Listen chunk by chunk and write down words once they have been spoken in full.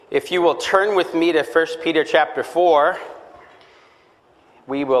If you will turn with me to 1 Peter chapter 4,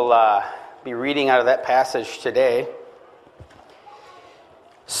 we will be reading out of that passage today.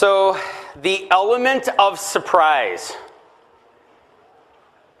 So, the element of surprise.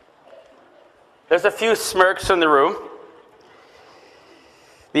 There's a few smirks in the room.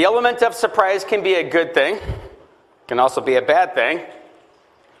 The element of surprise can be a good thing, can also be a bad thing.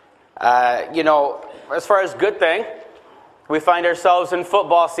 As far as good thing, we find ourselves in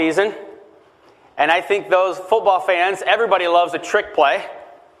football season, and I think those football fans, everybody loves a trick play,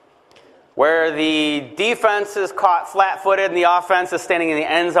 where the defense is caught flat-footed and the offense is standing in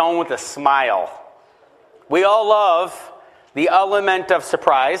the end zone with a smile. We all love the element of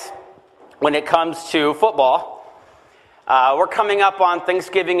surprise when it comes to football. We're coming up on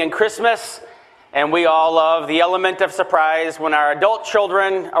Thanksgiving and Christmas, and we all love the element of surprise when our adult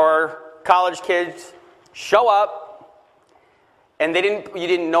children or college kids show up and you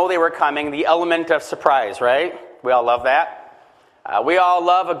didn't know they were coming. The element of surprise, right? We all love that. We all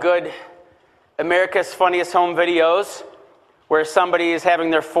love a good America's Funniest Home Videos where somebody is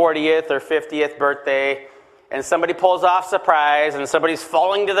having their 40th or 50th birthday and somebody pulls off surprise and somebody's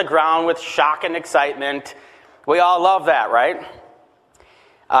falling to the ground with shock and excitement. We all love that, right?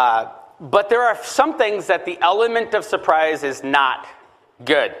 But there are some things that the element of surprise is not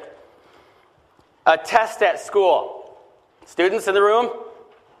good. A test at school. Students in the room?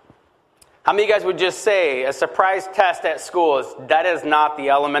 How many of you guys would just say a surprise test at school that is not the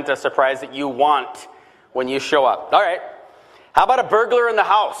element of surprise that you want when you show up? All right. How about a burglar in the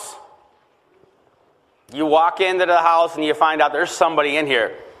house? You walk into the house and you find out there's somebody in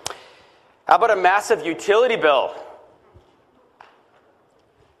here. How about a massive utility bill?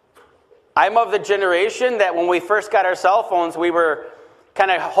 I'm of the generation that when we first got our cell phones, we were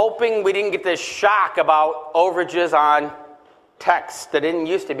kind of hoping we didn't get this shock about overages on text that didn't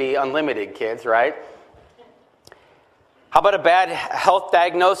used to be unlimited, kids, right? How about a bad health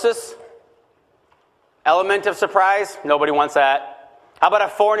diagnosis? Element of surprise? Nobody wants that. How about a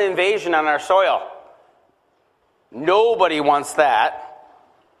foreign invasion on our soil? Nobody wants that.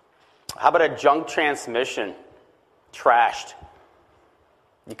 How about a junk transmission? Trashed.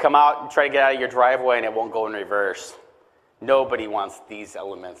 You come out and try to get out of your driveway and it won't go in reverse. Nobody wants these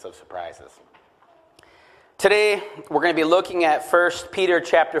elements of surprises. Today, we're going to be looking at 1 Peter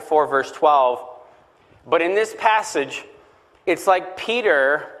chapter 4, verse 12. But in this passage, it's like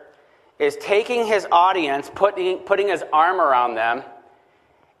Peter is taking his audience, putting his arm around them,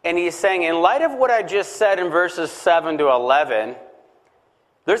 and he's saying, in light of what I just said in verses 7 to 11,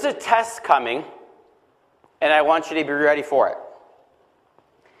 there's a test coming, and I want you to be ready for it.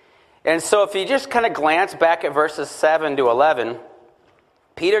 And so if you just kind of glance back at verses 7 to 11,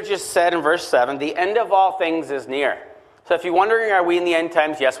 Peter just said in verse 7, the end of all things is near. So if you're wondering, are we in the end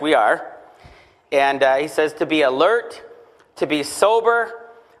times? Yes, we are. And he says to be alert, to be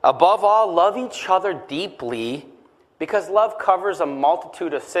sober, above all, love each other deeply, because love covers a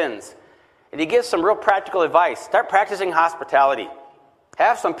multitude of sins. And he gives some real practical advice. Start practicing hospitality.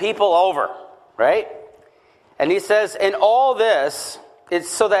 Have some people over, right? And he says, in all this, it's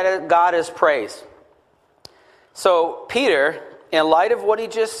so that God is praised. So Peter, in light of what he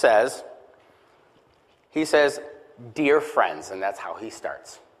just says, he says, dear friends, and that's how he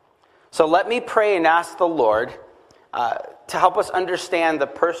starts. So let me pray and ask the Lord to help us understand the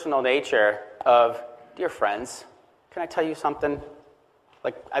personal nature of dear friends. Can I tell you something?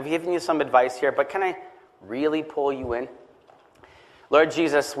 Like, I've given you some advice here, but can I really pull you in? Lord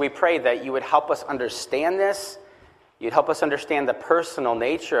Jesus, we pray that you would help us understand this. You'd help us understand the personal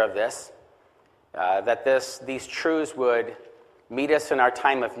nature of this, that these truths would meet us in our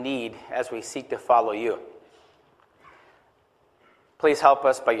time of need as we seek to follow you. Please help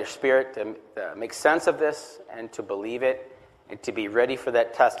us by your Spirit to make sense of this and to believe it and to be ready for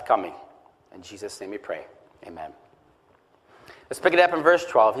that test coming. In Jesus' name we pray. Amen. Let's pick it up in verse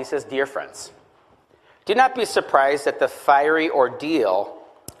 12. He says, dear friends, do not be surprised at the fiery ordeal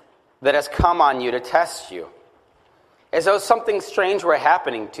that has come on you to test you, as though something strange were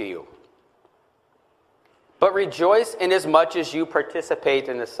happening to you. But rejoice inasmuch as you participate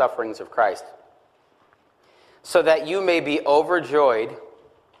in the sufferings of Christ, so that you may be overjoyed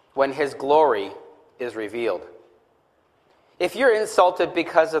when his glory is revealed. If you're insulted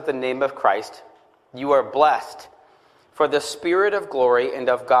because of the name of Christ, you are blessed, for the Spirit of glory and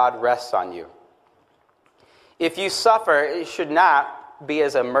of God rests on you. If you suffer, it should not be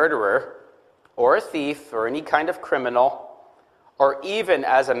as a murderer, or a thief, or any kind of criminal, or even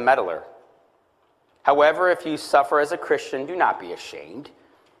as a meddler. However, if you suffer as a Christian, do not be ashamed,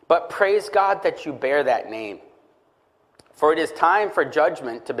 but praise God that you bear that name. For it is time for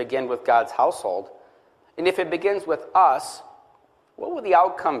judgment to begin with God's household. And if it begins with us, what will the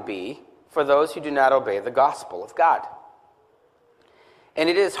outcome be for those who do not obey the gospel of God? And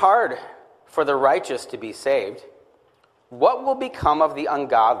it is hard for the righteous to be saved. What will become of the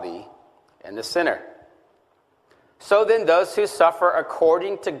ungodly and the sinner? So then those who suffer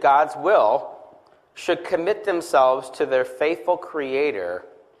according to God's will should commit themselves to their faithful Creator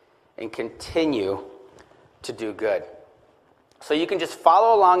and continue to do good. So you can just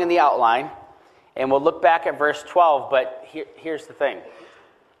follow along in the outline, and we'll look back at verse 12, but here's the thing.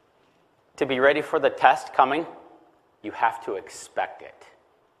 To be ready for the test coming, you have to expect it.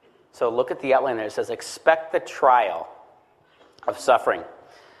 So look at the outline there. It says, expect the trial of suffering.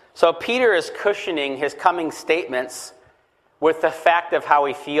 So Peter is cushioning his coming statements with the fact of how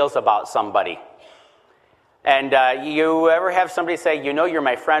he feels about somebody. And you ever have somebody say, you know you're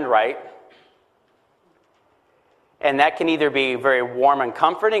my friend, right? And that can either be very warm and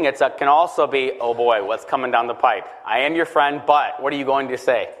comforting. It can also be, oh boy, what's coming down the pipe? I am your friend, but what are you going to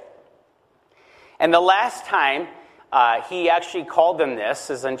say? And the last time he actually called them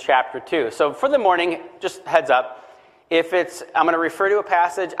this is in chapter 2. So for the morning, just heads up, I'm going to refer to a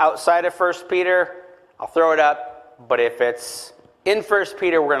passage outside of 1 Peter, I'll throw it up. But if it's in 1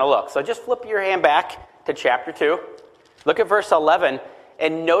 Peter, we're going to look. So just flip your hand back to chapter 2. Look at verse 11,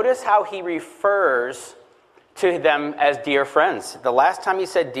 and notice how he refers to them as dear friends. The last time he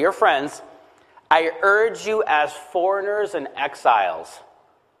said, dear friends, I urge you as foreigners and exiles.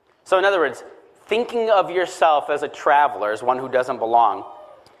 So in other words, thinking of yourself as a traveler, as one who doesn't belong,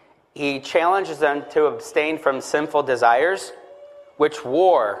 he challenges them to abstain from sinful desires, which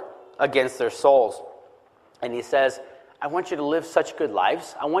war against their souls. And he says, I want you to live such good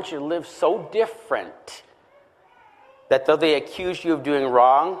lives. I want you to live so different that though they accuse you of doing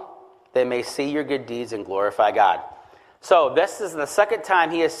wrong, they may see your good deeds and glorify God. So this is the second time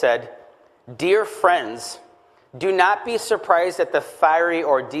he has said, dear friends, do not be surprised at the fiery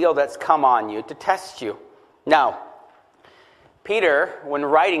ordeal that's come on you to test you. Now, Peter, when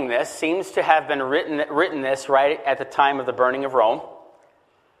writing this, seems to have been written this right at the time of the burning of Rome,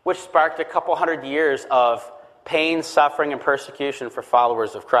 which sparked a couple hundred years of pain, suffering, and persecution for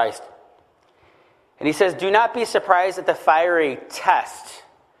followers of Christ. And he says, do not be surprised at the fiery test.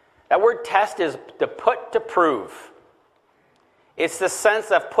 That word test is to put to prove. It's the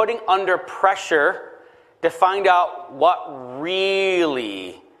sense of putting under pressure to find out what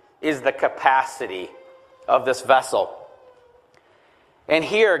really is the capacity of this vessel. And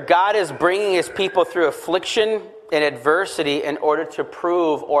here, God is bringing his people through affliction and adversity in order to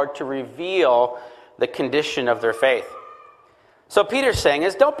prove or to reveal the condition of their faith. So Peter's saying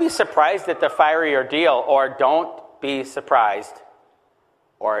is, don't be surprised at the fiery ordeal, or don't be surprised,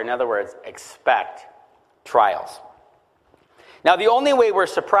 or in other words, expect trials. Now, the only way we're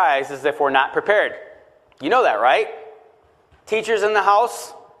surprised is if we're not prepared. You know that, right? Teachers in the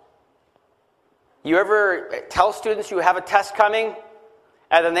house, you ever tell students you have a test coming?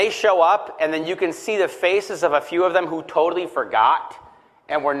 And then they show up, and then you can see the faces of a few of them who totally forgot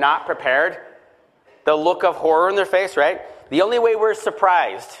and were not prepared. The look of horror in their face, right? The only way we're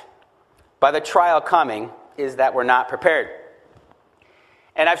surprised by the trial coming is that we're not prepared.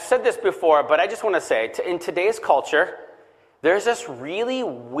 And I've said this before, but I just want to say, in today's culture, there's this really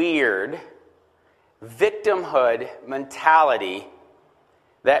weird victimhood mentality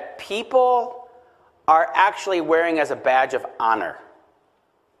that people are actually wearing as a badge of honor.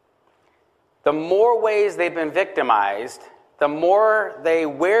 The more ways they've been victimized, the more they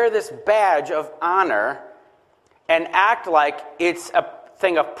wear this badge of honor and act like it's a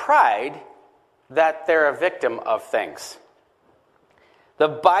thing of pride that they're a victim of things. The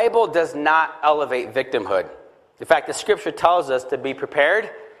Bible does not elevate victimhood. In fact, the Scripture tells us to be prepared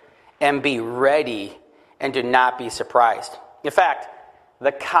and be ready and do not be surprised. In fact,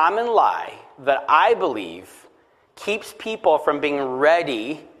 the common lie that I believe keeps people from being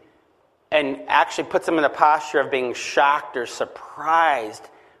ready and actually puts them in the posture of being shocked or surprised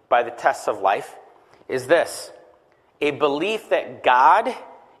by the tests of life is this: a belief that God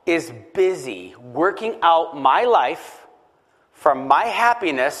is busy working out my life for my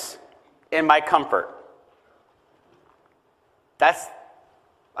happiness and my comfort. That's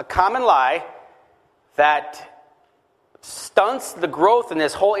a common lie that stunts the growth in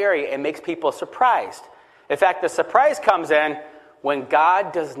this whole area and makes people surprised. In fact, the surprise comes in when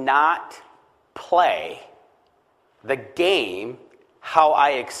God does not play the game how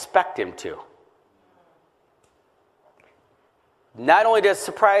I expect him to. Not only does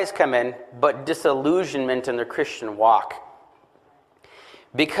surprise come in, but disillusionment in the Christian walk.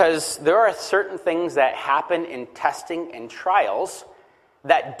 Because there are certain things that happen in testing and trials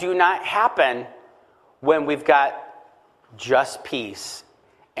that do not happen when we've got just peace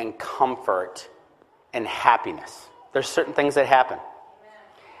and comfort and happiness. There's certain things that happen.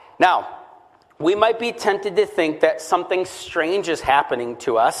 Now, we might be tempted to think that something strange is happening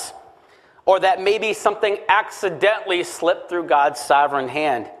to us, or that maybe something accidentally slipped through God's sovereign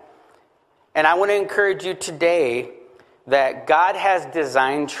hand. And I want to encourage you today that God has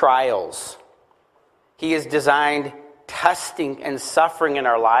designed trials. He has designed testing and suffering in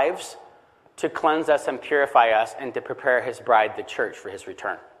our lives to cleanse us and purify us and to prepare his bride, the church, for his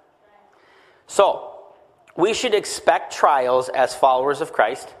return. So, we should expect trials as followers of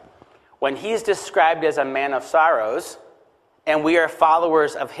Christ. When he's described as a man of sorrows, and we are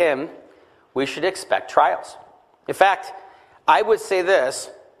followers of him, we should expect trials. In fact, I would say this: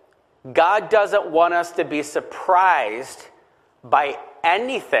 God doesn't want us to be surprised by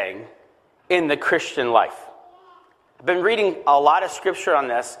anything in the Christian life. I've been reading a lot of scripture on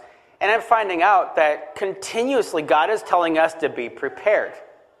this, and I'm finding out that continuously God is telling us to be prepared.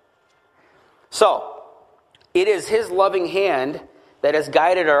 So, it is his loving hand that has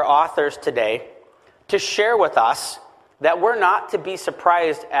guided our authors today to share with us that we're not to be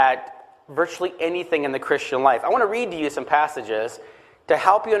surprised at virtually anything in the Christian life. I want to read to you some passages to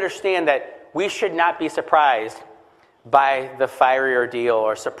help you understand that we should not be surprised by the fiery ordeal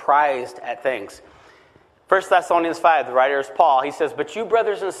or surprised at things. 1 Thessalonians 5, the writer is Paul. He says, "But you,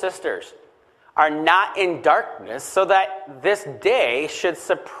 brothers and sisters, are not in darkness, so that this day should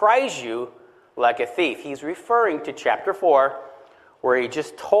surprise you like a thief." He's referring to chapter 4, where he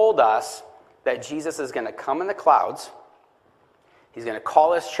just told us that Jesus is going to come in the clouds. He's going to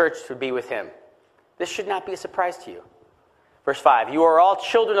call his church to be with him. This should not be a surprise to you. Verse 5, "You are all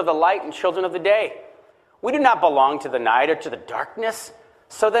children of the light and children of the day. We do not belong to the night or to the darkness.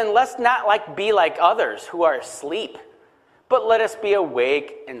 So then let's not be like others who are asleep, but let us be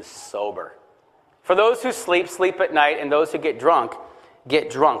awake and sober. For those who sleep, sleep at night, and those who get drunk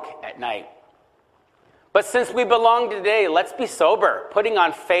at night. But since we belong to today, let's be sober, putting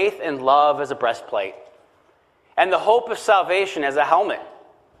on faith and love as a breastplate, and the hope of salvation as a helmet.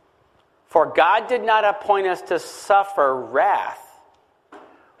 For God did not appoint us to suffer wrath,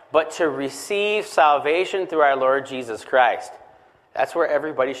 but to receive salvation through our Lord Jesus Christ." That's where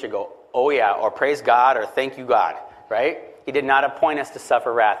everybody should go, "Oh yeah," or "Praise God," or "Thank you, God," right? He did not appoint us to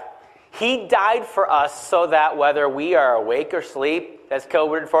suffer wrath. He died for us so that whether we are awake or asleep, that's code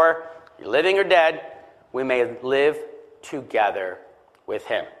word for you're living or dead, we may live together with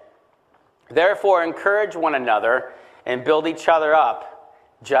him. Therefore, encourage one another and build each other up,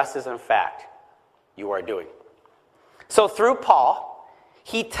 just as in fact you are doing. So through Paul,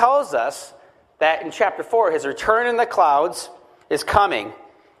 he tells us that in chapter 4, his return in the clouds is coming.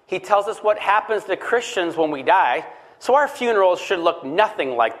 He tells us what happens to Christians when we die. So our funerals should look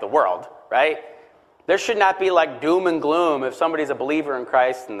nothing like the world, right? There should not be like doom and gloom if somebody's a believer in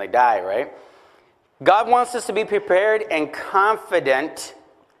Christ and they die, right? God wants us to be prepared and confident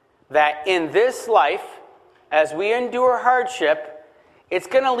that in this life, as we endure hardship, it's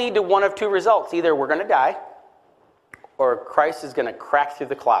going to lead to one of two results. Either we're going to die, or Christ is going to crack through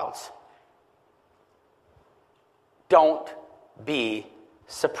the clouds. Don't be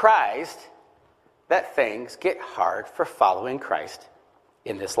surprised that things get hard for following Christ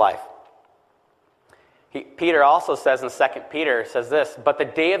in this life. Peter also says in 2 Peter, says this, "But the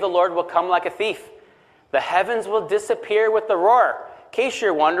day of the Lord will come like a thief. The heavens will disappear with the roar." In case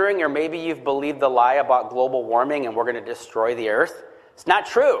you're wondering, or maybe you've believed the lie about global warming and we're going to destroy the earth, it's not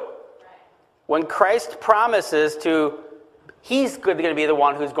true. When Christ promises he's going to be the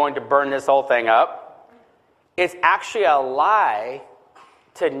one who's going to burn this whole thing up, it's actually a lie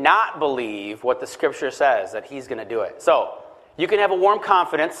to not believe what the scripture says, that he's going to do it. So, you can have a warm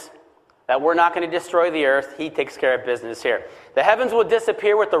confidence that we're not going to destroy the earth. He takes care of business here. The heavens will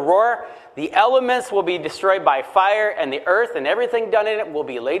disappear with the roar. The elements will be destroyed by fire, and the earth and everything done in it will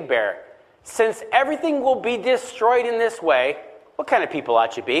be laid bare. Since everything will be destroyed in this way, what kind of people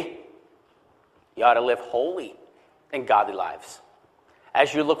ought you be? You ought to live holy and godly lives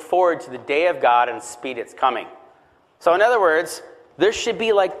as you look forward to the day of God and speed its coming. So in other words, there should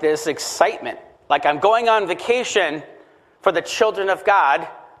be like this excitement, like I'm going on vacation for the children of God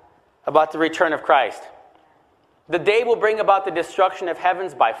about the return of Christ. The day will bring about the destruction of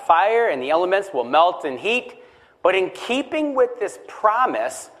heavens by fire, and the elements will melt in heat. But in keeping with this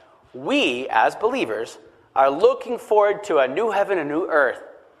promise, we, as believers, are looking forward to a new heaven and new earth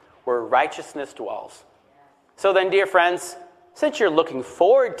where righteousness dwells. So then, dear friends, Since you're looking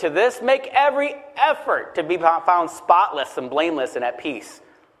forward to this, make every effort to be found spotless and blameless and at peace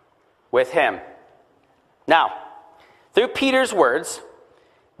with him. Now, through Peter's words,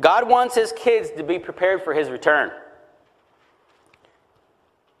 God wants his kids to be prepared for his return.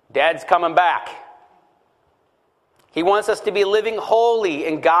 Dad's coming back. He wants us to be living holy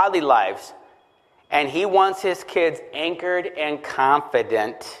and godly lives. And he wants his kids anchored and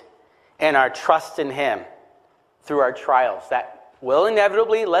confident in our trust in him through our trials. That will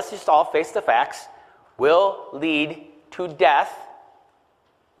inevitably, let's just all face the facts, will lead to death,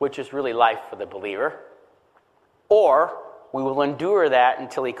 which is really life for the believer. Or we will endure that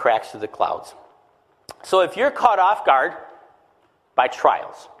until he cracks through the clouds. So if you're caught off guard by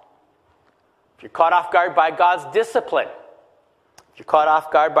trials, if you're caught off guard by God's discipline, if you're caught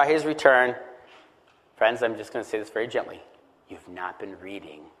off guard by his return, friends, I'm just going to say this very gently. You've not been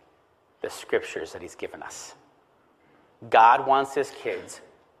reading the scriptures that he's given us. God wants his kids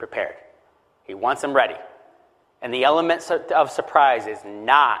prepared. He wants them ready. And the element of surprise is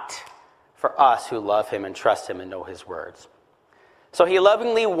not for us who love him and trust him and know his words. So he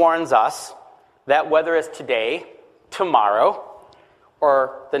lovingly warns us that whether it's today, tomorrow,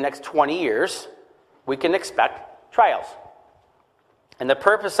 or the next 20 years, we can expect trials. And the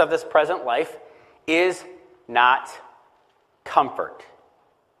purpose of this present life is not comfort.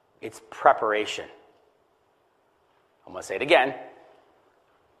 It's preparation. I'm going to say it again,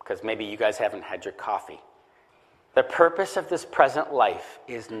 because maybe you guys haven't had your coffee. The purpose of this present life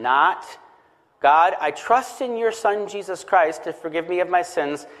is not, God, I trust in your Son, Jesus Christ, to forgive me of my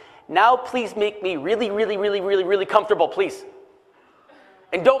sins. Now please make me really, really, really, really, really comfortable, please.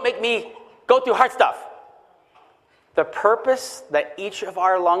 And don't make me go through hard stuff. The purpose that each of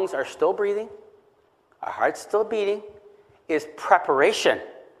our lungs are still breathing, our heart's still beating, is preparation.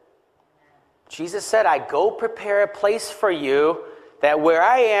 Jesus said, I go prepare a place for you, that where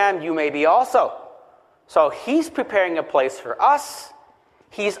I am, you may be also. So he's preparing a place for us.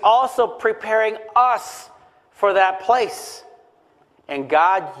 He's also preparing us for that place. And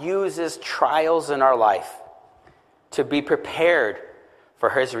God uses trials in our life to be prepared for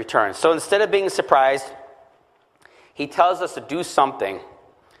his return. So instead of being surprised, he tells us to do something.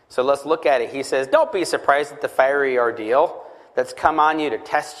 So let's look at it. He says, don't be surprised at the fiery ordeal that's come on you to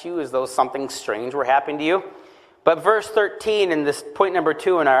test you as though something strange were happening to you. But verse 13, and this point number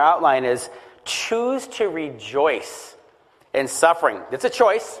 2 in our outline is, choose to rejoice in suffering. It's a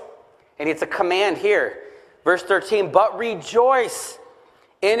choice, and it's a command here. Verse 13, but rejoice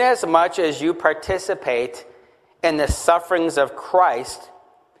inasmuch as you participate in the sufferings of Christ,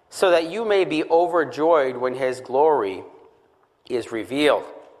 so that you may be overjoyed when his glory is revealed.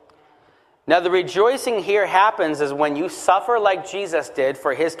 Now, the rejoicing here happens is when you suffer like Jesus did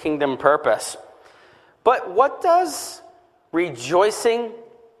for his kingdom purpose. But what does rejoicing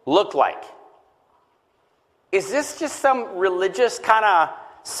look like? Is this just some religious kind of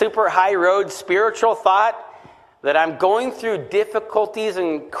super high road spiritual thought that I'm going through difficulties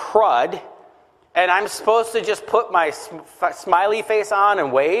and crud and I'm supposed to just put my smiley face on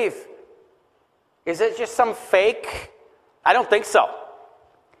and wave? Is it just some fake? I don't think so.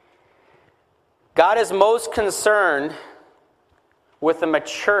 God is most concerned with a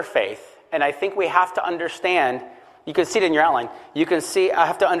mature faith, and I think we have to understand, you can see it in your outline, I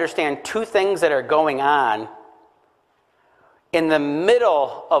have to understand two things that are going on in the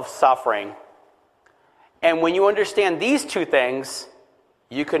middle of suffering. And when you understand these two things,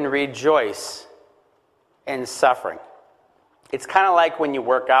 you can rejoice in suffering. It's kind of like when you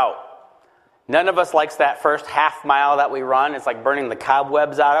work out. None of us likes that first half mile that we run. It's like burning the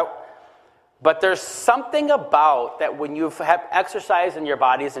cobwebs out. But there's something about that when you have exercise and your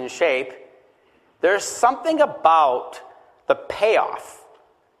body's in shape, there's something about the payoff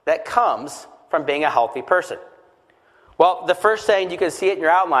that comes from being a healthy person. Well, the first thing, you can see it in your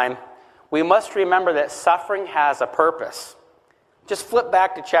outline, we must remember that suffering has a purpose. Just flip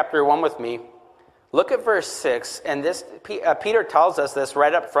back to chapter 1 with me. Look at verse 6, and this Peter tells us this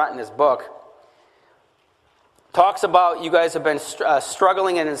right up front in his book. Talks about you guys have been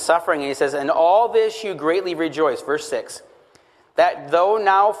struggling and in suffering, and he says, in all this you greatly rejoice, verse 6, that though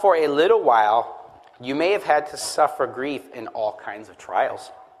now for a little while you may have had to suffer grief in all kinds of trials.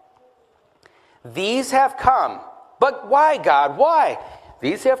 These have come, but why, God, why?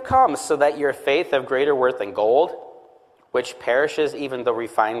 These have come so that your faith of greater worth than gold, which perishes even though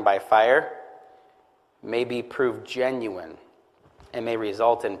refined by fire, may be proved genuine and may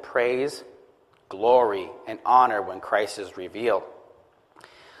result in praise, glory, and honor when Christ is revealed.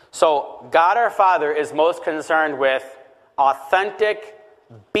 So God our Father is most concerned with authentic,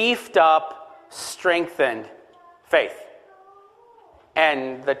 beefed up, strengthened faith.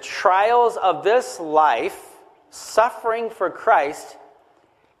 And the trials of this life, suffering for Christ,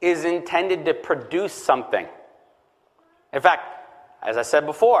 is intended to produce something. In fact, as I said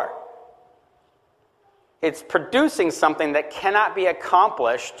before, it's producing something that cannot be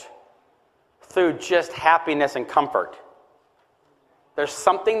accomplished through just happiness and comfort. There's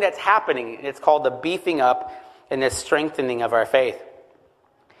something that's happening. It's called the beefing up and the strengthening of our faith.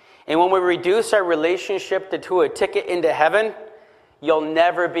 And when we reduce our relationship to a ticket into heaven, you'll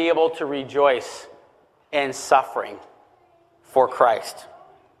never be able to rejoice in suffering for Christ.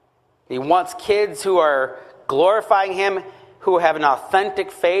 He wants kids who are glorifying Him, who have an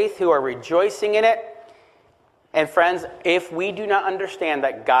authentic faith, who are rejoicing in it. And friends, if we do not understand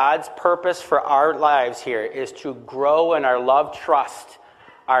that God's purpose for our lives here is to grow in our love, trust,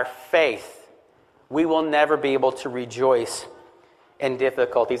 our faith, we will never be able to rejoice in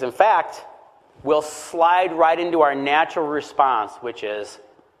difficulties. In fact, we'll slide right into our natural response, which is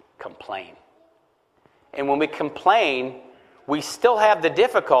complain. And when we complain, we still have the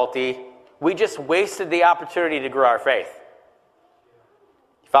difficulty. We just wasted the opportunity to grow our faith.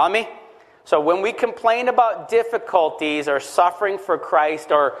 You follow me? So when we complain about difficulties or suffering for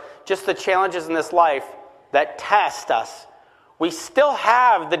Christ or just the challenges in this life that test us, we still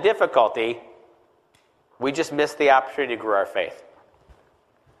have the difficulty. We just missed the opportunity to grow our faith.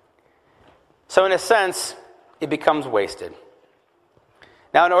 So in a sense, it becomes wasted.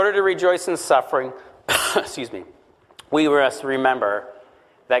 Now, in order to rejoice in suffering, we must remember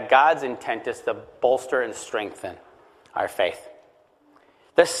that God's intent is to bolster and strengthen our faith.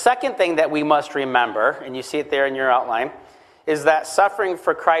 The second thing that we must remember, and you see it there in your outline, is that suffering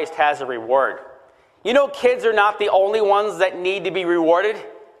for Christ has a reward. You know, kids are not the only ones that need to be rewarded.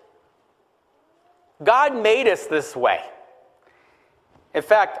 God made us this way. In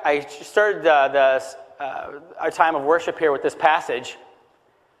fact, I started our time of worship here with this passage.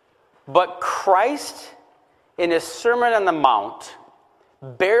 But Christ, in His Sermon on the Mount,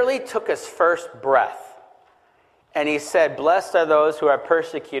 barely took His first breath. And He said, "Blessed are those who are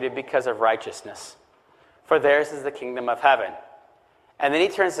persecuted because of righteousness, for theirs is the kingdom of heaven." And then He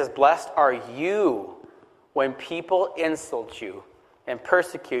turns and says, "Blessed are you when people insult you and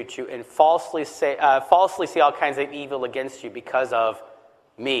persecute you and falsely say all kinds of evil against you because of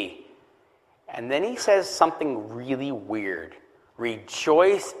me." And then He says something really weird.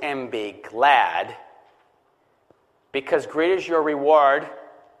 "Rejoice and be glad, because great is your reward."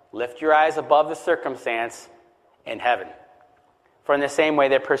 Lift your eyes above the circumstance in heaven. For in the same way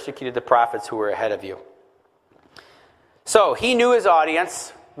they persecuted the prophets who were ahead of you. So He knew His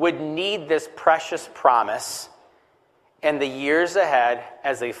audience would need this precious promise in the years ahead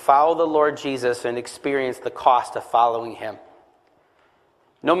as they follow the Lord Jesus and experience the cost of following Him.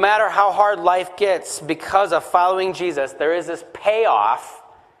 No matter how hard life gets, because of following Jesus, there is this payoff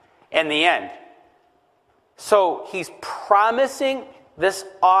in the end. So He's promising this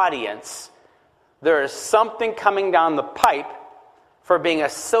audience there is something coming down the pipe for being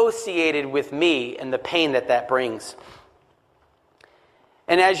associated with me and the pain that brings.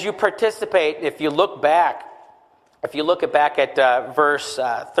 And as you participate, if you look back at verse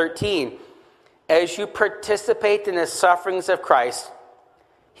 13, as you participate in the sufferings of Christ,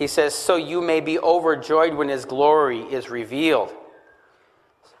 He says, "So you may be overjoyed when His glory is revealed."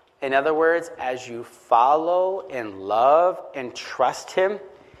 In other words, as you follow and love and trust Him,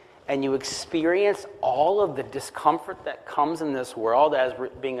 and you experience all of the discomfort that comes in this world as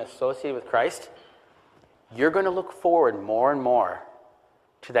being associated with Christ, you're going to look forward more and more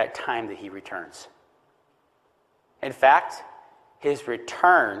to that time that He returns. In fact, His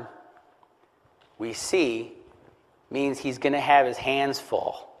return, we see, means He's going to have His hands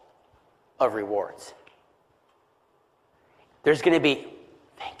full of rewards. There's going to be,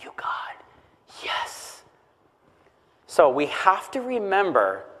 "Thank you, God. Yes." So we have to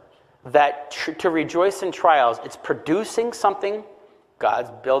remember that to rejoice in trials, it's producing something.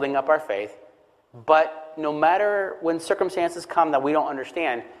 God's building up our faith. But no matter when circumstances come that we don't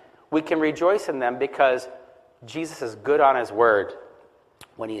understand, we can rejoice in them because Jesus is good on His word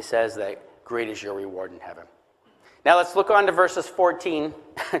when He says that great is your reward in heaven. Now let's look on to verses 14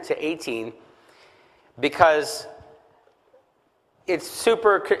 to 18, because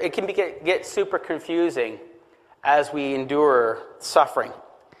it can get super confusing as we endure suffering.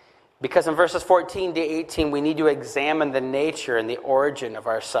 Because in verses 14 to 18, we need to examine the nature and the origin of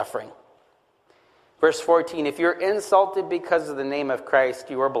our suffering. Verse 14, "If you're insulted because of the name of Christ,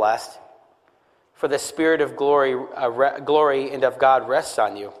 you are blessed, for the Spirit of glory and of God rests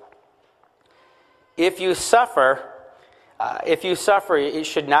on you. If you suffer If you suffer, it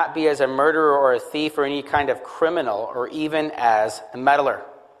should not be as a murderer or a thief or any kind of criminal or even as a meddler.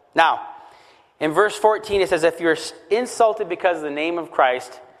 Now, in verse 14, it says, if you're insulted because of the name of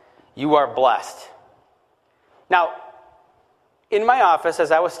Christ, you are blessed. Now, in my office,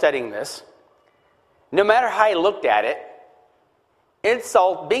 as I was studying this, no matter how I looked at it,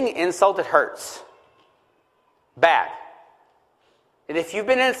 being insulted hurts. Bad. And if you've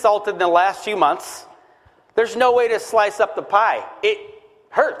been insulted in the last few months, there's no way to slice up the pie. It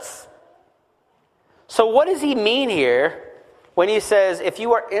hurts. So what does he mean here when he says, if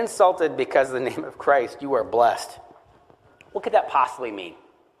you are insulted because of the name of Christ, you are blessed? What could that possibly mean?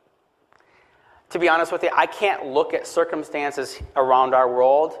 To be honest with you, I can't look at circumstances around our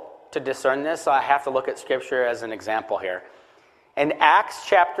world to discern this, so I have to look at Scripture as an example here. In Acts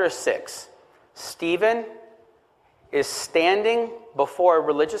chapter 6, Stephen is standing before a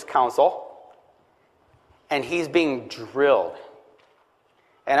religious council, and he's being drilled.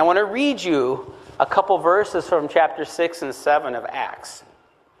 And I want to read you a couple verses from chapter 6 and 7 of Acts.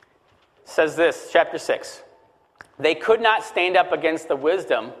 It says this, chapter 6. They could not stand up against the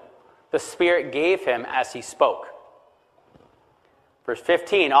wisdom the Spirit gave him as he spoke. Verse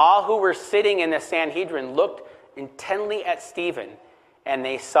 15. All who were sitting in the Sanhedrin looked intently at Stephen, and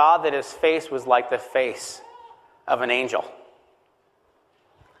they saw that his face was like the face of an angel.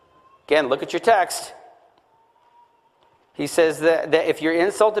 Again, look at your text. He says that if you're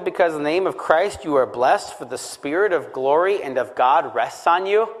insulted because of the name of Christ, you are blessed, for the Spirit of glory and of God rests on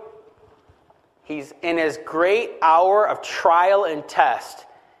you. He's in his great hour of trial and test,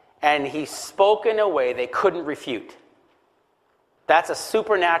 and he spoke in a way they couldn't refute. That's a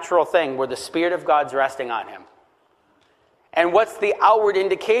supernatural thing where the Spirit of God's resting on him. And what's the outward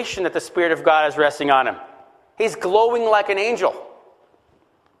indication that the Spirit of God is resting on him? He's glowing like an angel.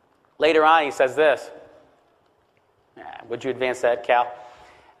 Later on, he says this. Would you advance that, Cal?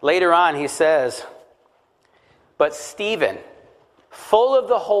 Later on, he says, but Stephen, full of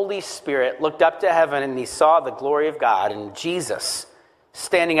the Holy Spirit, looked up to heaven, and he saw the glory of God and Jesus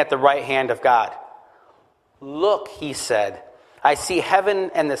standing at the right hand of God. Look, he said, I see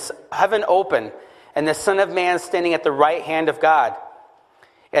heaven open, and the Son of Man standing at the right hand of God.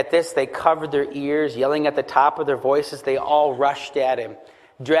 At this, they covered their ears, yelling at the top of their voices. They all rushed at him,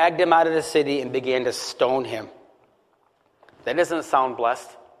 dragged him out of the city, and began to stone him. That doesn't sound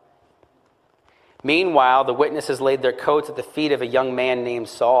blessed. Meanwhile, the witnesses laid their coats at the feet of a young man named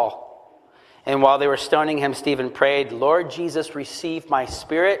Saul. And while they were stoning him, Stephen prayed, Lord Jesus, receive my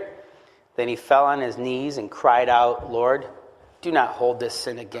spirit. Then he fell on his knees and cried out, Lord, do not hold this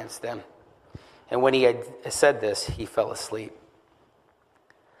sin against them. And when he had said this, he fell asleep.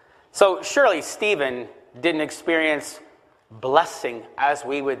 So surely Stephen didn't experience blessing as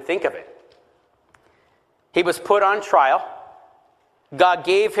we would think of it. He was put on trial. God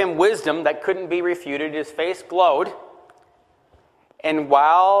gave him wisdom that couldn't be refuted. His face glowed. And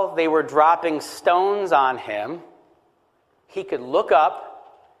while they were dropping stones on him, he could look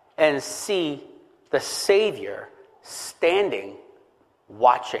up and see the Savior standing,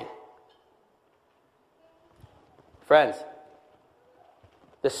 watching. Friends,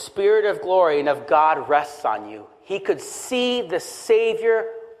 the Spirit of glory and of God rests on you. He could see the Savior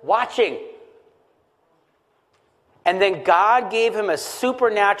watching. And then God gave him a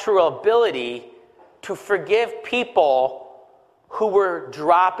supernatural ability to forgive people who were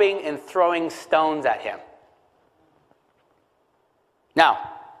dropping and throwing stones at him.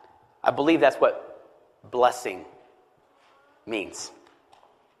 Now, I believe that's what blessing means.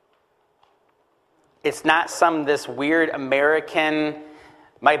 It's not this weird American,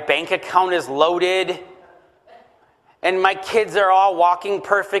 my bank account is loaded, and my kids are all walking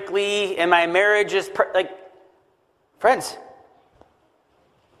perfectly, and my marriage is friends,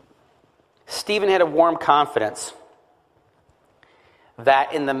 Stephen had a warm confidence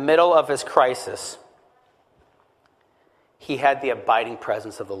that in the middle of his crisis, he had the abiding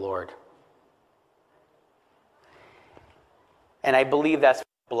presence of the Lord. And I believe that's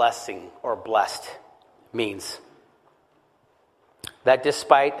what blessing or blessed means. That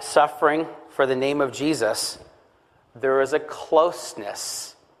despite suffering for the name of Jesus, there is a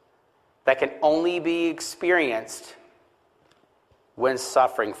closeness that can only be experienced when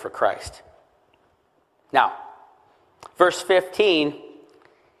suffering for Christ. Now, verse 15,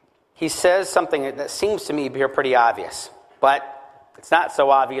 he says something that seems to me to be pretty obvious, but it's not so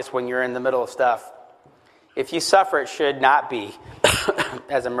obvious when you're in the middle of stuff. If you suffer, it should not be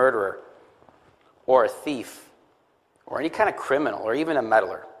as a murderer or a thief or any kind of criminal or even a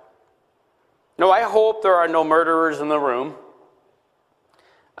meddler. No, I hope there are no murderers in the room.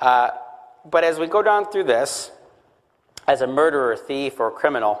 But as we go down through this, as a murderer, thief, or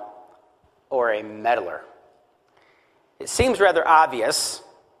criminal, or a meddler. It seems rather obvious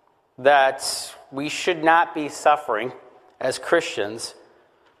that we should not be suffering as Christians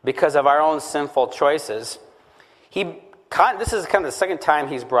because of our own sinful choices. This is kind of the second time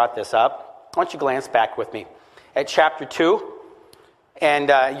he's brought this up. Why don't you glance back with me at chapter 2. And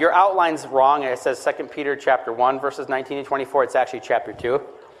your outline's wrong. It says 2 Peter chapter 1, verses 19 to 24. It's actually chapter 2.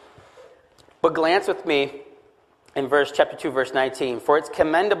 But glance with me in chapter 2, verse 19. For it's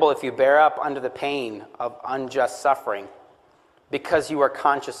commendable if you bear up under the pain of unjust suffering, because you are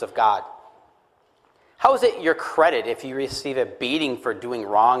conscious of God. How is it your credit if you receive a beating for doing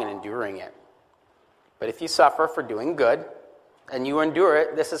wrong and enduring it? But if you suffer for doing good, and you endure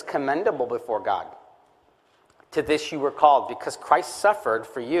it, this is commendable before God. To this you were called, because Christ suffered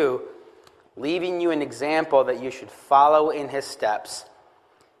for you, leaving you an example that you should follow in his steps.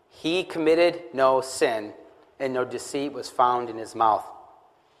 He committed no sin, and no deceit was found in his mouth.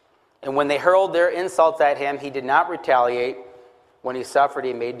 And when they hurled their insults at him, he did not retaliate. When he suffered,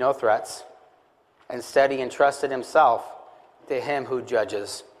 he made no threats. Instead, he entrusted himself to him who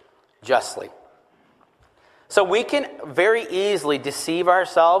judges justly. So we can very easily deceive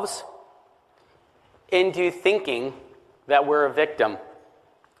ourselves into thinking that we're a victim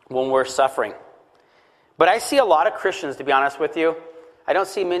when we're suffering. But I see a lot of Christians, to be honest with you. I don't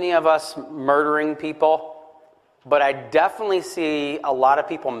see many of us murdering people, but I definitely see a lot of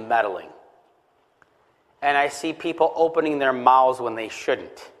people meddling. And I see people opening their mouths when they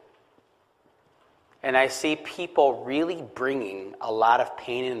shouldn't. And I see people really bringing a lot of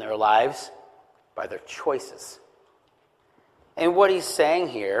pain in their lives by their choices. And what he's saying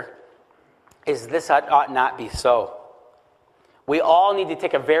here is this ought not be so. We all need to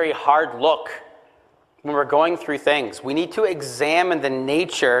take a very hard look when we're going through things. We need to examine the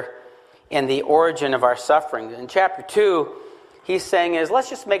nature and the origin of our suffering. In chapter 2, he's saying let's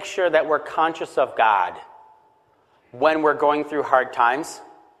just make sure that we're conscious of God when we're going through hard times,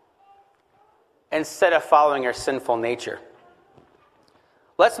 instead of following our sinful nature.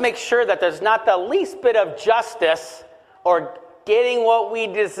 Let's make sure that there's not the least bit of justice or getting what we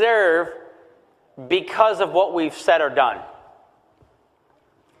deserve because of what we've said or done.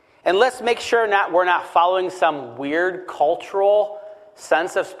 And let's make sure we're not following some weird cultural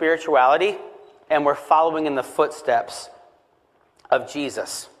sense of spirituality, and we're following in the footsteps of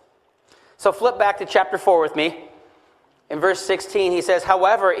Jesus. So flip back to chapter 4 with me. In verse 16, he says,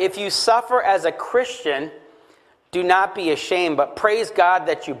 however, if you suffer as a Christian, do not be ashamed, but praise God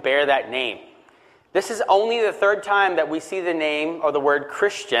that you bear that name. This is only the third time that we see the name or the word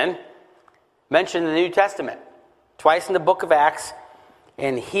Christian mentioned in the New Testament. Twice in the book of Acts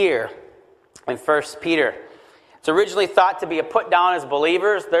and here in 1 Peter. It's originally thought to be a put down as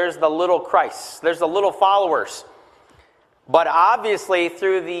believers. There's the little Christs. There's the little followers. But obviously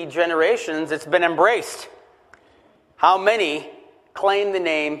through the generations, it's been embraced. How many claim the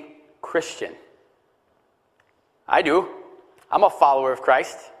name Christian? I do. I'm a follower of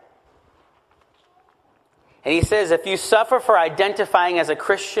Christ. And he says, if you suffer for identifying as a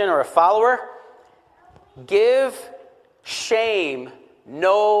Christian or a follower, give shame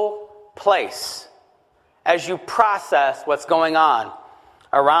no place as you process what's going on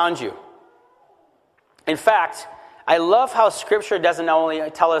around you. In fact, I love how Scripture doesn't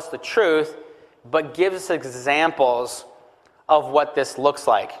only tell us the truth, but gives us examples of what this looks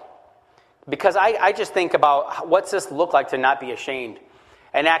like. Because I just think about what's this look like to not be ashamed.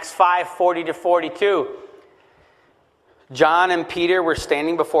 In Acts 5:40-42, John and Peter were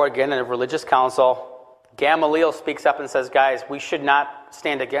standing before, again, a religious council. Gamaliel speaks up and says, guys, we should not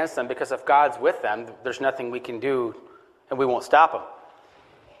stand against them, because if God's with them, there's nothing we can do, and we won't stop them.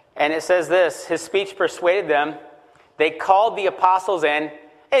 And it says this, his speech persuaded them. They called the apostles in,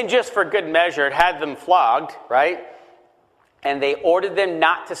 and just for good measure, it had them flogged, right? And they ordered them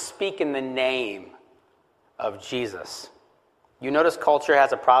not to speak in the name of Jesus. You notice culture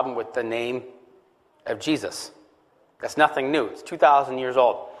has a problem with the name of Jesus. That's nothing new. It's 2,000 years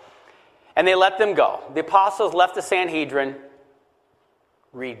old. And they let them go. The apostles left the Sanhedrin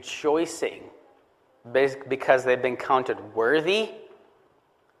rejoicing because they've been counted worthy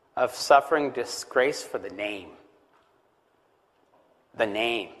of suffering disgrace for the name. The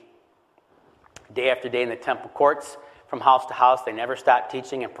name. Day after day in the temple courts, from house to house, they never stopped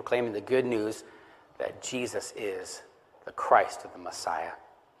teaching and proclaiming the good news that Jesus is the Christ of the Messiah.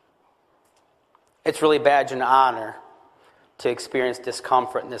 It's really a badge and honor to experience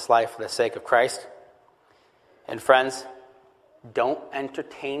discomfort in this life for the sake of Christ. And friends, don't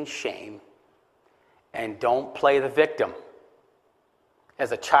entertain shame and don't play the victim.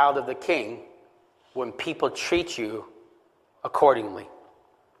 As a child of the King, when people treat you accordingly.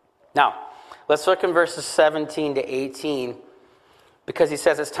 Now, let's look in verses 17 to 18, because he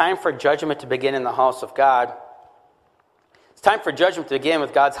says it's time for judgment to begin in the house of God. It's time for judgment to begin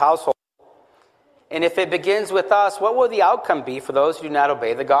with God's household. And if it begins with us, what will the outcome be for those who do not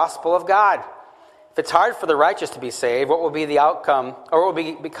obey the gospel of God? If it's hard for the righteous to be saved, what will be the outcome, or what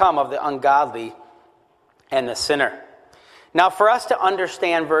will become of the ungodly and the sinner? Now, for us to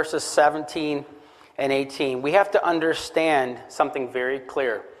understand verses 17 and 18, we have to understand something very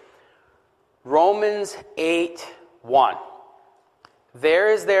clear. Romans 8:1.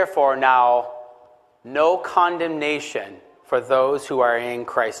 There is therefore now no condemnation for those who are in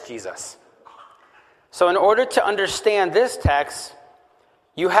Christ Jesus. So in order to understand this text,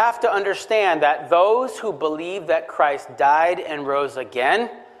 you have to understand that those who believe that Christ died and rose again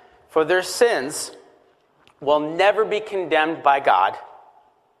for their sins will never be condemned by God,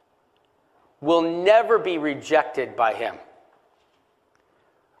 will never be rejected by him,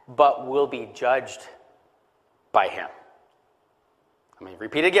 but will be judged by him. Let me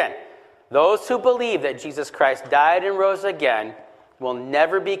repeat again. Those who believe that Jesus Christ died and rose again will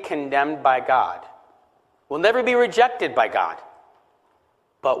never be condemned by God, will never be rejected by God,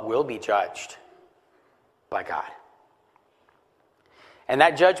 but will be judged by God. And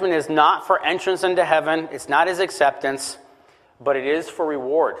that judgment is not for entrance into heaven, it's not his acceptance, but it is for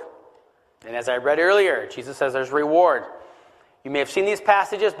reward. And as I read earlier, Jesus says there's reward. You may have seen these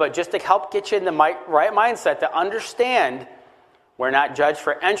passages, but just to help get you in the right mindset to understand, we're not judged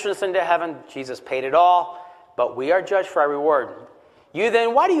for entrance into heaven. Jesus paid it all, but we are judged for our reward.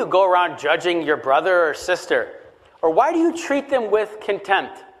 Why do you go around judging your brother or sister? Or why do you treat them with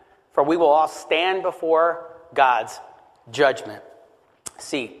contempt? For we will all stand before God's judgment.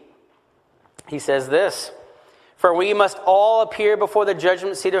 See, he says this, for we must all appear before the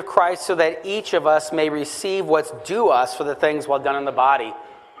judgment seat of Christ so that each of us may receive what's due us for the things well done in the body,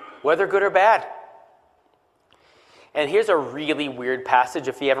 whether good or bad. And here's a really weird passage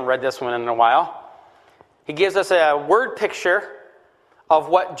if you haven't read this one in a while. He gives us a word picture of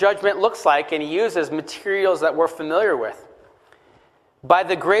what judgment looks like, and he uses materials that we're familiar with. By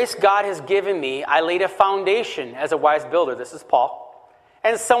the grace God has given me, I laid a foundation as a wise builder. This is Paul.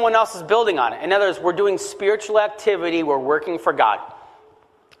 And someone else is building on it. In other words, we're doing spiritual activity. We're working for God.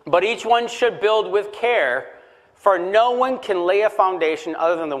 But each one should build with care, for no one can lay a foundation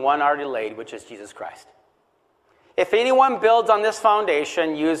other than the one already laid, which is Jesus Christ. If anyone builds on this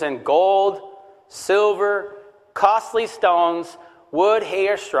foundation using gold, silver, costly stones, wood, hay,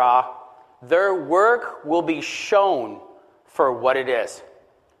 or straw, their work will be shown for what it is,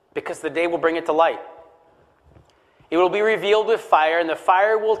 because the day will bring it to light. It will be revealed with fire, and the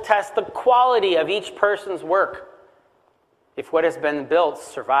fire will test the quality of each person's work. If what has been built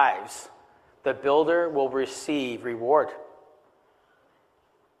survives, the builder will receive reward.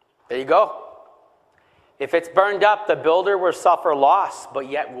 There you go. If it's burned up, the builder will suffer loss, but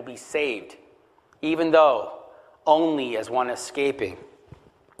yet will be saved, even though only as one escaping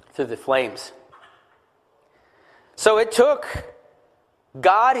through the flames. So it took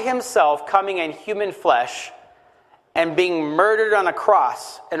God himself coming in human flesh and being murdered on a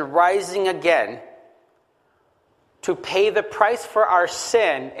cross and rising again to pay the price for our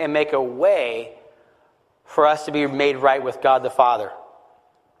sin and make a way for us to be made right with God the Father.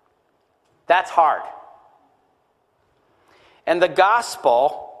 That's hard. And the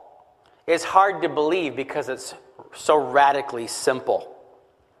gospel is hard to believe because it's so radically simple.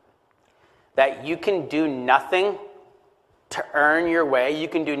 That you can do nothing to earn your way. You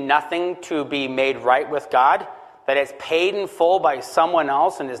can do nothing to be made right with God. That it's paid in full by someone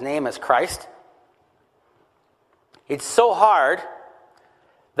else, and his name is Christ. It's so hard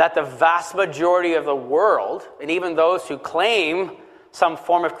that the vast majority of the world, and even those who claim some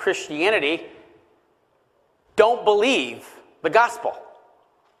form of Christianity, don't believe the gospel.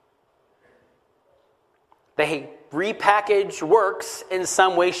 They repackage works in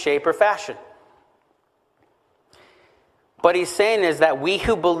some way, shape, or fashion. But he's saying is that we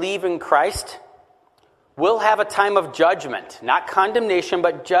who believe in Christ will have a time of judgment, not condemnation,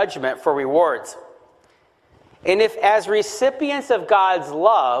 but judgment for rewards. And if as recipients of God's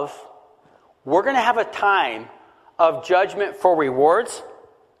love, we're going to have a time of judgment for rewards,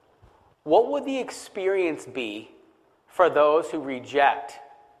 what would the experience be for those who reject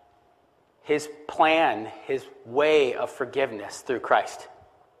his plan, his way of forgiveness through Christ?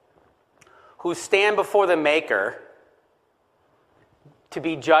 Who stand before the Maker to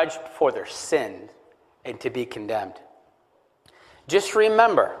be judged for their sin and to be condemned. Just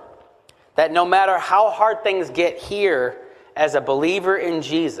remember that no matter how hard things get here as a believer in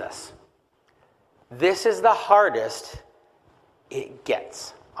Jesus, this is the hardest it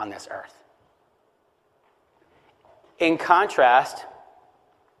gets on this earth. In contrast,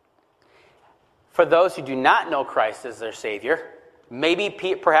 for those who do not know Christ as their Savior, maybe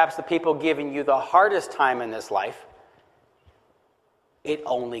perhaps the people giving you the hardest time in this life, it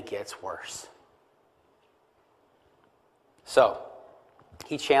only gets worse. So,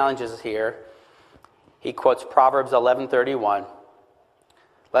 he challenges here. He quotes Proverbs 11:31.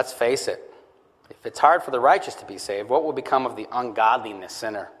 Let's face it. If it's hard for the righteous to be saved, what will become of the ungodly and the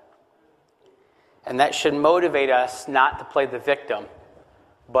sinner? And that should motivate us not to play the victim,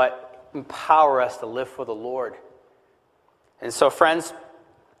 but empower us to live for the Lord. And so, friends,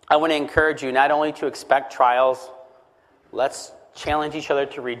 I want to encourage you not only to expect trials, let's challenge each other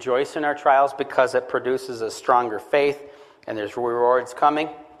to rejoice in our trials because it produces a stronger faith and there's rewards coming.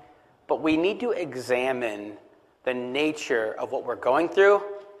 But we need to examine the nature of what we're going through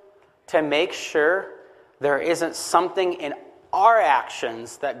to make sure there isn't something in our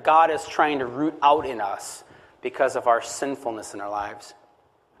actions that God is trying to root out in us because of our sinfulness in our lives.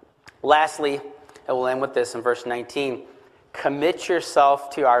 Lastly, I will end with this in verse 19. Commit yourself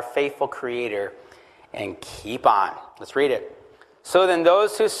to our faithful Creator and keep on. Let's read it. So then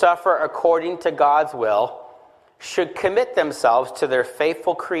those who suffer according to God's will should commit themselves to their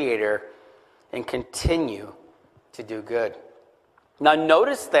faithful Creator and continue to do good. Now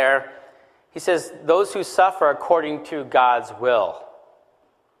notice there, he says, those who suffer according to God's will.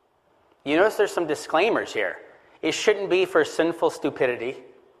 You notice there's some disclaimers here. It shouldn't be for sinful stupidity.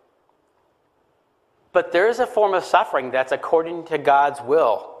 But there is a form of suffering that's according to God's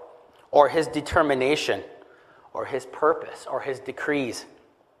will, or his determination, or his purpose, or his decrees.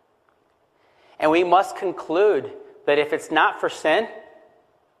 And we must conclude that if it's not for sin,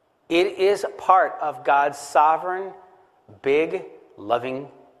 it is part of God's sovereign, big, loving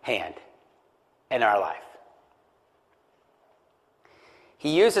hand in our life.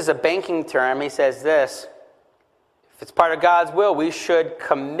 He uses a banking term. He says this: if it's part of God's will, we should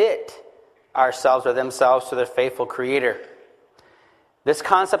commit ourselves or themselves to their faithful Creator. This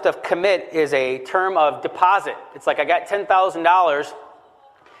concept of commit is a term of deposit. It's like I got $10,000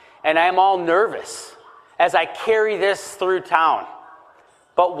 and I'm all nervous as I carry this through town.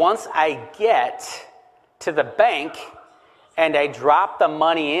 But once I get to the bank and I drop the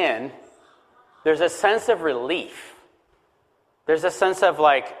money in, there's a sense of relief. There's a sense of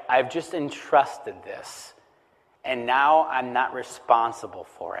like, I've just entrusted this, and now I'm not responsible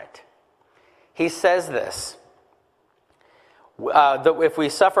for it. He says this, that if we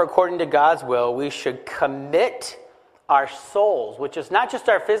suffer according to God's will, we should commit our souls, which is not just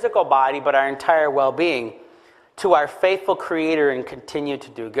our physical body, but our entire well-being, to our faithful Creator and continue to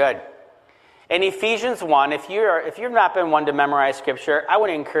do good. In Ephesians 1, if you've not been one to memorize Scripture, I would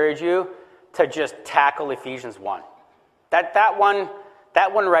encourage you to just tackle Ephesians 1. That one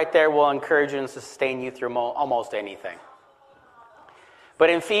right there will encourage you and sustain you through almost anything. But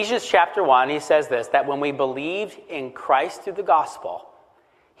in Ephesians chapter 1, he says this, that when we believed in Christ through the gospel,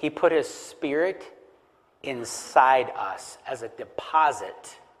 he put his Spirit inside us as a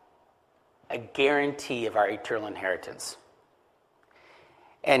deposit, a guarantee of our eternal inheritance.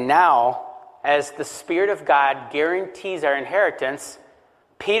 And now, as the Spirit of God guarantees our inheritance,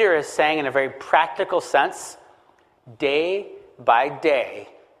 Peter is saying in a very practical sense, day by day,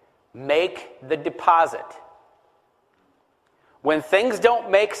 make the deposit. When things don't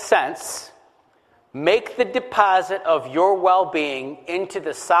make sense, make the deposit of your well-being into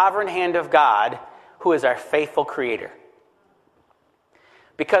the sovereign hand of God, who is our faithful Creator.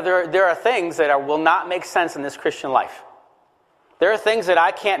 Because there are things that will not make sense in this Christian life. There are things that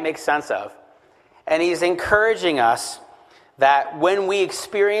I can't make sense of. And he's encouraging us that when we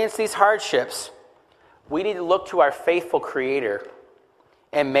experience these hardships, we need to look to our faithful Creator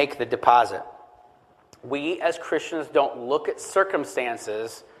and make the deposit. We as Christians don't look at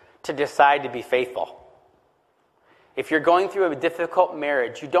circumstances to decide to be faithful. If you're going through a difficult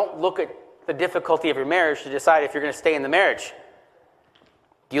marriage, you don't look at the difficulty of your marriage to decide if you're going to stay in the marriage.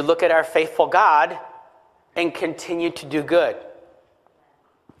 You look at our faithful God and continue to do good.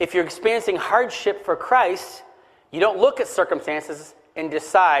 If you're experiencing hardship for Christ, you don't look at circumstances and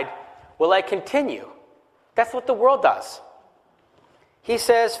decide, will I continue? That's what the world does. He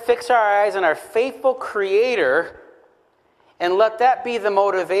says, fix our eyes on our faithful Creator and let that be the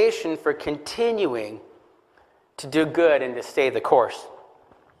motivation for continuing to do good and to stay the course.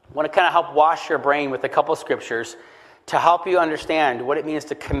 I want to kind of help wash your brain with a couple scriptures to help you understand what it means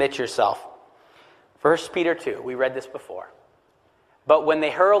to commit yourself. 1 Peter 2, we read this before. But when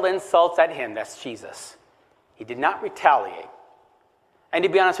they hurled insults at him, that's Jesus, he did not retaliate. And to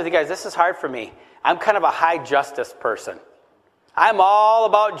be honest with you guys, this is hard for me. I'm kind of a high justice person. I'm all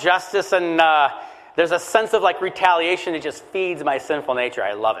about justice, and there's a sense of like retaliation that just feeds my sinful nature.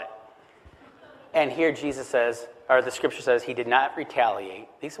 I love it. And here Jesus says, or the scripture says, he did not retaliate.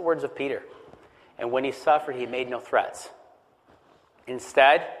 These are words of Peter. And when he suffered, he made no threats.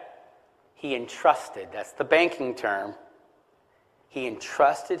 Instead, he entrusted, that's the banking term, he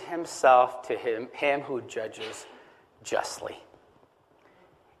entrusted himself to him who judges justly.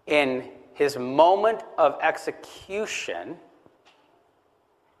 In his moment of execution,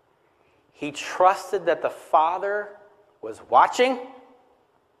 he trusted that the Father was watching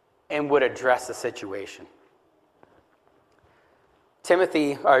and would address the situation.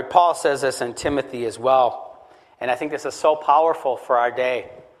 Paul says this in Timothy as well, and I think this is so powerful for our day.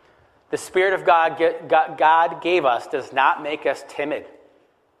 The Spirit of God gave us does not make us timid,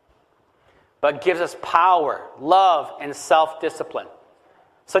 but gives us power, love, and self-discipline.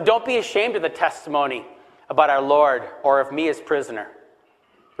 So don't be ashamed of the testimony about our Lord or of me as prisoner.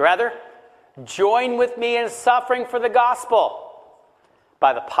 Rather, join with me in suffering for the gospel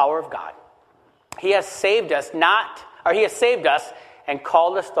by the power of God. He has saved us and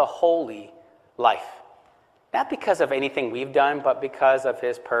called us to holy life. Not because of anything we've done, but because of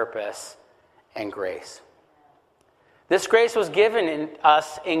his purpose and grace. This grace was given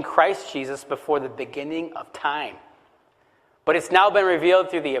us in Christ Jesus before the beginning of time. But it's now been revealed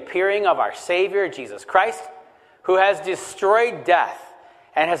through the appearing of our Savior, Jesus Christ, who has destroyed death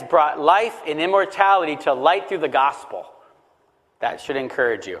and has brought life and immortality to light through the gospel. That should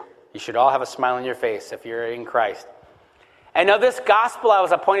encourage you. You should all have a smile on your face if you're in Christ. And of this gospel I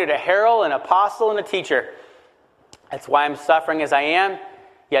was appointed a herald, an apostle, and a teacher. That's why I'm suffering as I am.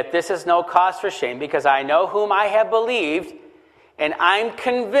 Yet this is no cause for shame, because I know whom I have believed, and I'm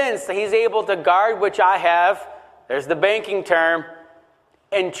convinced that he's able to guard which I have, there's the banking term,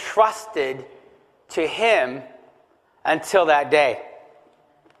 entrusted to him until that day.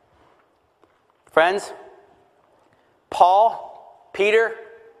 Friends, Peter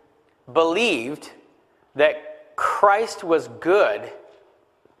believed that Christ was good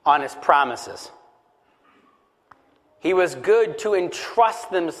on his promises. He was good to entrust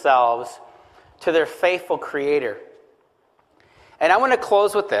themselves to their faithful Creator. And I want to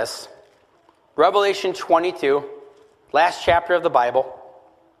close with this. Revelation 22, last chapter of the Bible.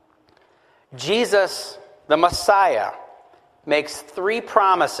 Jesus, the Messiah, makes 3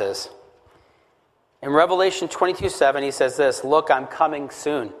 promises. In Revelation 22:7, he says this, "Look, I'm coming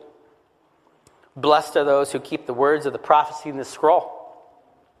soon. Blessed are those who keep the words of the prophecy in the scroll."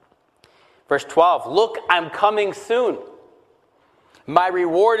 Verse 12, "Look, I'm coming soon. My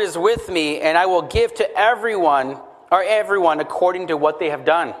reward is with me, and I will give to everyone according to what they have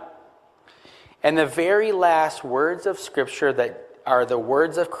done." And the very last words of Scripture that are the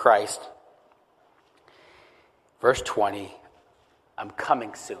words of Christ, verse 20, "I'm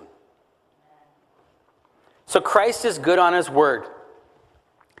coming soon." So Christ is good on his word.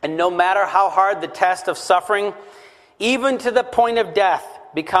 And no matter how hard the test of suffering, even to the point of death,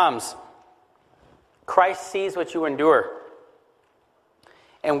 becomes, Christ sees what you endure.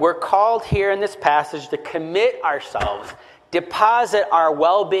 And we're called here in this passage to commit ourselves, deposit our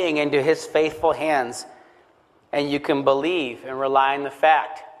well-being into his faithful hands. And you can believe and rely on the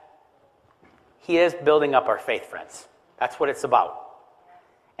fact he is building up our faith, friends. That's what it's about.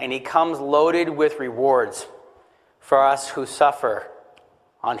 And he comes loaded with rewards for us who suffer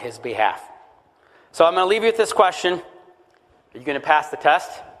on his behalf. So I'm going to leave you with this question. Are you going to pass the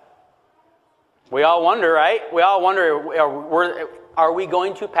test? We all wonder, right? We all wonder, are we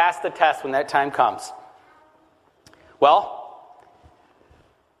going to pass the test when that time comes? Well,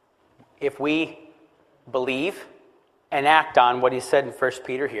 if we believe and act on what he said in 1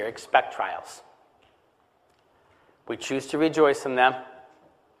 Peter here, expect trials. We choose to rejoice in them.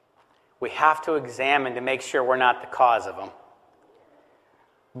 We have to examine to make sure we're not the cause of them.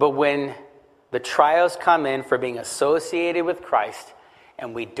 But when the trials come in for being associated with Christ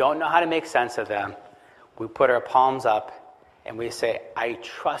and we don't know how to make sense of them, we put our palms up and we say, "I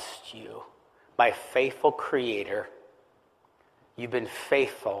trust you, my faithful Creator. You've been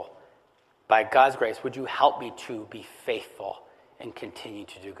faithful. By God's grace, would you help me to be faithful and continue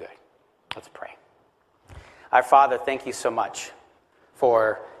to do good?" Let's pray. Our Father, thank you so much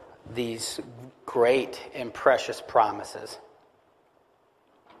for these great and precious promises.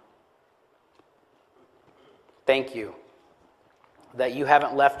 Thank you that you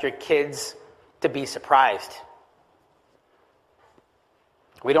haven't left your kids to be surprised.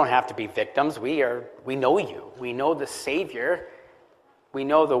 We don't have to be victims. We know you. We know the Savior. We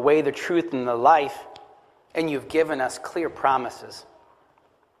know the way, the truth, and the life. And you've given us clear promises.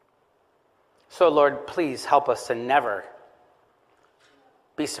 So, Lord, please help us to never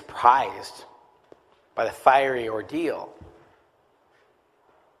be surprised by the fiery ordeal.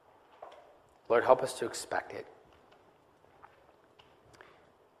 Lord, help us to expect it.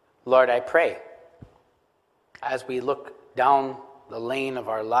 Lord, I pray, as we look down the lane of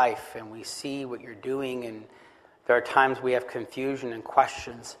our life and we see what you're doing, and there are times we have confusion and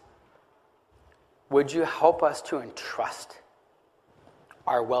questions, would you help us to entrust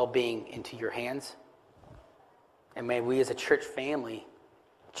our well-being into your hands? And may we as a church family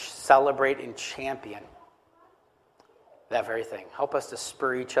celebrate and champion that very thing. Help us to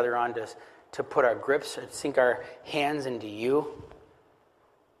spur each other on to put our grips and sink our hands into you.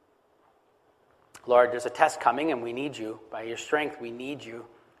 Lord, there's a test coming and we need you. By your strength, we need you.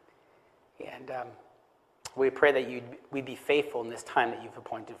 And we pray that we'd be faithful in this time that you've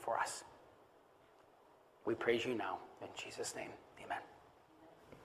appointed for us. We praise you now. In Jesus' name.